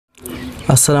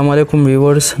Assalamu alaikum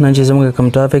viewers. نن چې زموږ کوم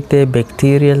ټاپک دی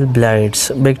bacterial blights.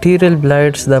 Bacterial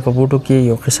blights دا په بوټو کې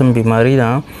یو قسم بیماری ده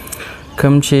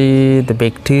کوم چې د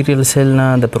bacterial cell نه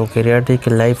د prokaryotic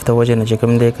life د وجه نه چې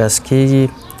کوم دی کاس کېږي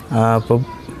په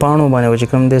پاڼو باندې چې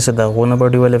کوم دی څه داغونه به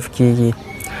ډیولپ کېږي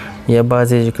یا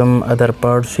بعضې چې کوم ادر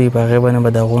پارټس وي په هغې باندې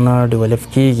به داغونه ډیولپ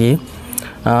کېږي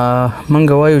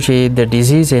موږ وایو چې the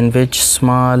disease in which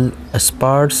small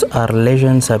spots or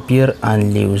lesions appear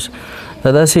on leaves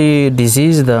دا داسې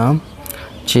ډیزیز ده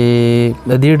چې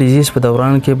د دې ډیزیز په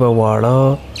دوران کې به واړه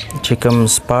چې کوم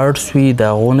سپاټس وي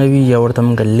داغونه وي یا ورته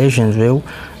موږ لیشنز ویو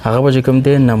هغه به چې کوم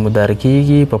دی نمودار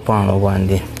کېږي په پاڼو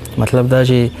باندې مطلب دا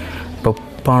چې په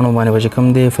پاڼو باندې به چې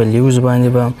کوم دی په لیوز باندې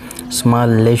به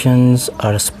سمال لیشنز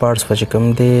اور سپاټس به چې کوم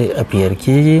دی اپیر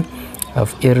کېږي of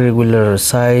irregular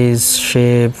size,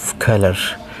 shape, color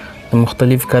د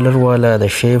مختلف کلر والا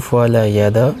د شیپ والا یا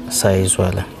د سایز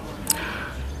والا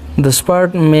The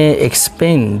spot may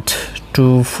expand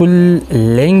to full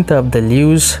length of the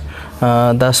leaves.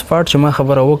 دا spot چې ما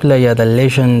خبره وکړه یا د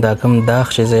لیشن دا کم داغ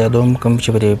چې زه یادوم کوم چې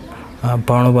په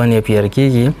پاڼو باندې اپیر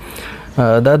کېږي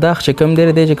دا داغ چې کم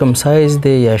دی چې کوم سایز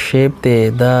دی یا شیپ دی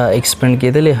دا ایکسپینډ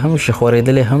کېدلی هم شي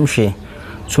خورېدلی هم شي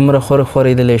څومره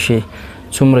خورېدلی شي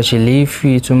څومره چې لیف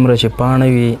وي څومره چې پاڼه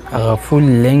وي هغه فول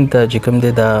لینګ ته چې کوم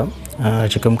دی دا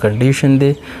چې کوم کنډیشن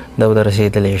دی دا ورته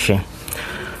رسېدلی شي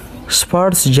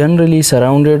Spots generally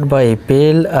surrounded by a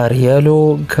pale or yellow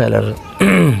color.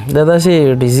 دا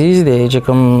داسې ډیزیز دی چې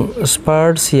کوم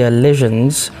سپاټس یا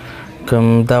لیشنز کوم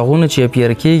داغونه چې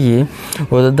اپیر کېږي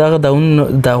او د دغه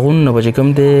داغونه به چې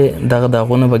کوم دی دغه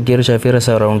داغونه به ګیر چاپېره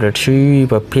سراونډډ شوي وي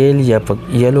په پیل یا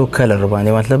په یلو کلر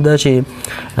باندې مطلب دا چې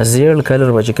زیړ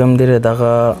کلر به چې کوم دی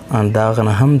دغه داغ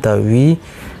نه هم دا وي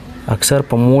اکثر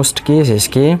په موسټ کیسز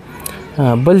کې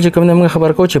بل چې کوم دی موږ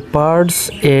خبر کوو چې parts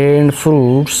and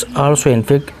fruits also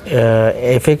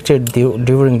affected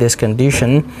during this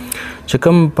condition چې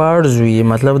کوم parts وي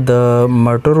مطلب د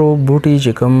مټرو بوټي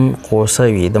چې کوم قوسه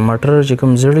وي د مټر چې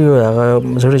کوم زړی وي هغه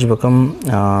زړی چې به کوم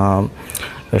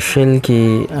شیل کې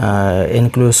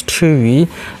انکلوزډ شوي وي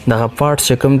دغه پارټس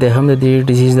چې کوم دی هم د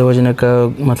دې ډیزیز د وجې نه که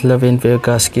مطلب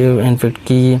کاس کې انفیکټ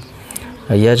کېږي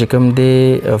یا چې کوم دی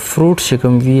فروټس چې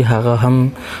کوم وي هغه هم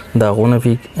داغونه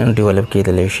وي ډیولپ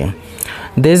کېدلی شي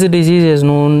This disease is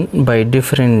known by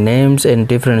different names and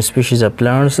different species of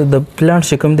plants. د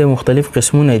پلانټس چې کوم دی مختلف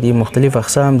قسمونه دي مختلف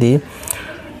اقسام دي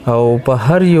او په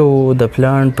هر یو د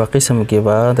پلانټ په قسم کې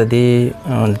به د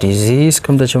دې ډیزیز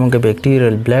کوم د چې موږ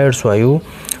بیکټیریل بلایټس وایو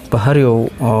په هر یو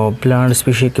پلانټ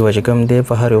سپیشي کې به چې کوم دی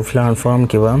په هر یو پلانټ فارم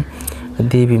کې به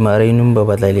د دې بیمارۍ نوم به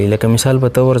بدلي لکه مثال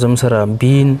په طور زم سره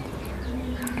بین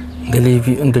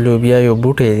د لوبیا یو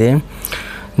بوټی دی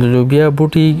د لوبیا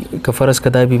بوټي که فرض که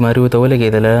دا بیماري ورته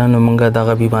ولګېدله نو موږ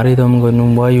دغه بیمارۍ ته موږ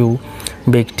نوم وایو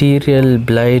بیکټیریل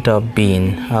بلایټ آف بین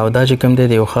او دا چې کوم دی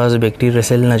د یو خاص بیکټیریا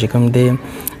سیل نه چې کوم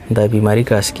دی دا بیماري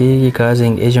کاس کېږي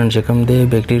کازینګ ایجنټ چې کوم دی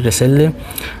بیکټیریا سیل دی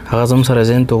هغه زموږ سره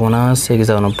زینتوموناس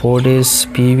اګزانوپوډس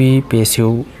پیوي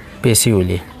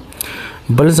پیسیولي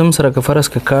بل زم سره که فرض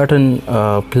که کاټن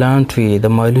پلانټ وي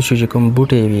د مالوچو چې کوم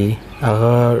بوټی وي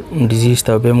هغه ډیزیز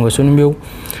ته بیا موږ څه نوم یو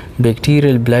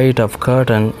بیکټیریل بلایټ اف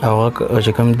کاټن هغه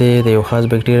چې کوم دی د یو خاص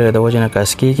بیکټیریا د وجې نه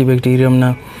کاس کېږي بیکټیریم نه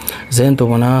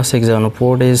زینتوموناس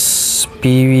اګزانوپوډس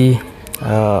پیوي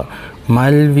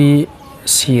مالوي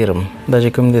سیرم دا چې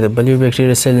کوم دی د بل یو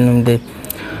بیکټیریا سیل نوم دی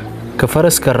که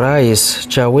فرض که رایس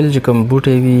چاول چې کوم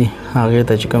بوټی وي هغې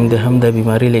ته چې کوم دی هم دا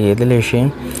بیماري لګېدلی شي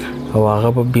او هغه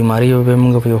په بیماري به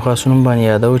موږ په یو خاص نوم باندې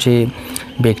یادو چې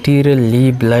بیکټیریل لی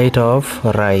بلایټ آف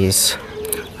رایس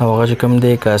او هغه چې کوم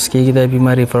دی کاس کېږي دا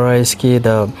بیماري په رایس کې د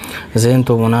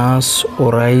زینتوموناس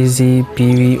اورایزي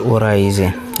پیوي اورایزي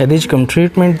د دې چې کوم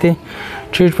ټریټمنټ دی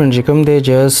ټریټمنټ چې کوم دی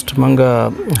جسټ موږ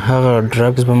هغه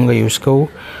ډرګز به موږ یوز کوو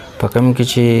په کوم کې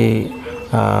چې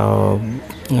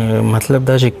مطلب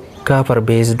دا چې کاپر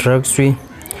بیس ډرګز وي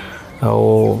او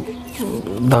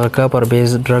دغه کاپر بیس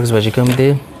ډرګز به چې کوم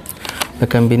دی د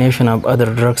کمبینیشن اف ادر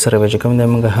ډرګ سره به چې کوم دی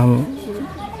موږ هم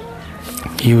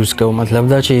یوز کوو مطلب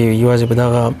دا چې یوازې په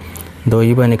دغه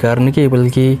دوایي باندې کار نه کوي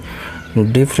بلکې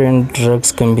ډفرنټ ډرګز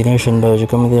کمبینیشن به چې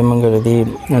کوم دی موږ د دې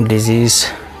ډیزیز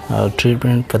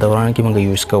ټریټمنټ په دوران کې موږ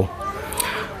یوز کوو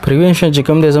پریوینشن چې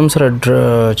کوم دی زم سره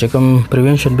چې کوم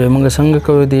پریوینشن به موږ څنګه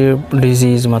کوو د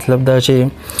ډیزیز مطلب دا چې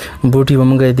بوټي به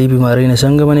موږ د دې بیمارۍ نه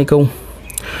څنګه باندې کوو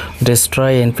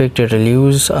destroy infected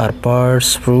leaves or parts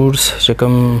fruits چې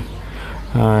کوم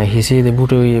حصې د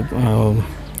بوټو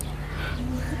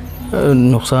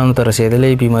نقصان ته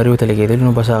رسیدلې بیماریو ته لګېدل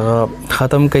نو بس هغه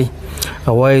ختم کوي.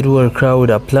 avoid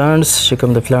overcrowded plants چې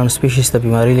کوم د پلانټ سپیشیز ته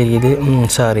بیماری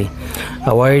لګېدل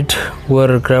avoid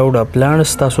overcrowded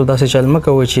plants تاسو داسې چل مه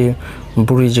کوئ چې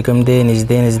بوټي چې کوم دی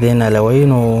نږدې نالوئ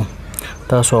نو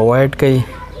تاسو avoid کوئ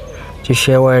چې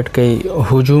شی avoid کوئ.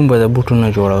 هجوم به د بوټو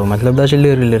نه جوړوي مطلب دا چې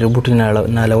لرې بوټي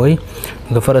نالوئ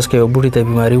که فرض کوي یو بوټي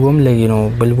ته بیماري هم لګي نو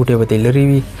بل بوټی به ترې لرې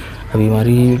وي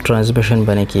بیماري ټرانسمیشن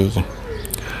به نه کېږي.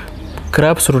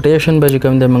 کراپس روټیشن به چې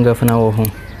کوم دی موږ فنا وهو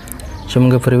چې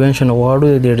موږ پریونشن غواړو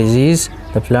د ډیزیز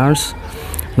د پلانټس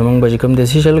نو موږ به چې کوم دی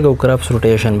څه چل کوو کراپس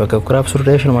روټیشن به کوو. کراپس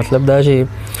روټیشن مطلب دا چې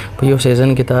په یو سیزن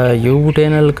کې تا یو بوټی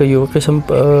نه لکه یو قسم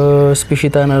سپیشي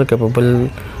تا نه لکه په بل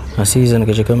سیزن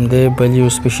کې چې کوم دی بل یو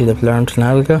سپیشي د پلانټ نه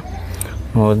لکه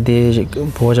نو دې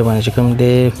په وجه باندې چې کوم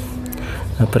دی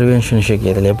پریونشن شي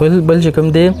کېدلی. بل چې کوم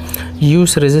دی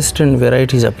یوز ریزسټنټ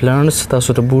ویرایټیز اف پلانټس تاسو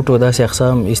د بوټو داسې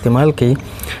اقسام استعمال کوي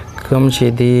کوم چې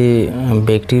دی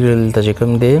بیکټیریل ته چې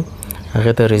کوم دی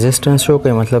هغه ته ریزسټنس شو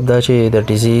کوي مطلب دا چې د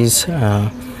ډیزیز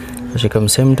چې کوم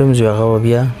سیمټمز یو هغه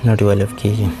بیا نه ډیولپ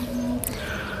کېږي.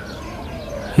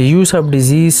 یوز اف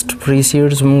ډیزیزډ فري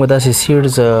سیډز موږ داسې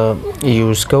سیډز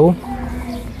یوز کوو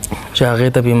چې هغې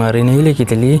ته بیماري نه وي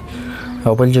لګېدلي.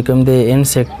 او بل چې کوم دی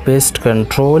انسیکټ پیسټ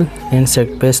کنټرول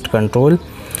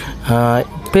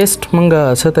پیسټ موږ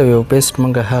څه ته ویو پیسټ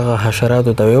موږ هغه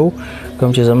حشراتو ته ویو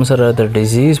کوم چې زموږ سره د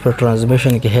ډیزیز په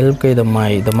ټرانسمیشن کې هیلپ کوي د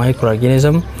مایکرو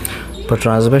ارګانیزم په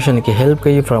ټرانسمیشن کې هیلپ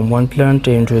کوي فرام ون پلانټ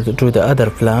ټو د ادر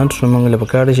پلانټ. نو موږ له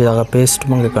پکار دی چې هغه پیسټ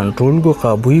موږ کنټرول کو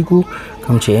قابو یې کو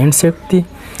کوم چې انسیکټ دي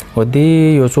او دې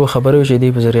یو څو خبرې چې دې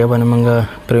په ذریعه باندې موږ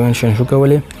پریونشن شو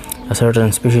کولی certain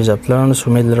species of plants.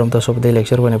 امید لرم تاسو په دې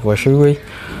لیکچر باندې پوه شوي وئ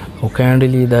او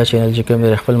کاینډلی دا چینل چې کوم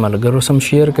دی خپل ملګرو سم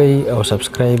شیر کړئ او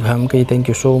سبسکرایب هم کړئ. تھینک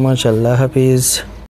یو سو مچ. الله حافظ.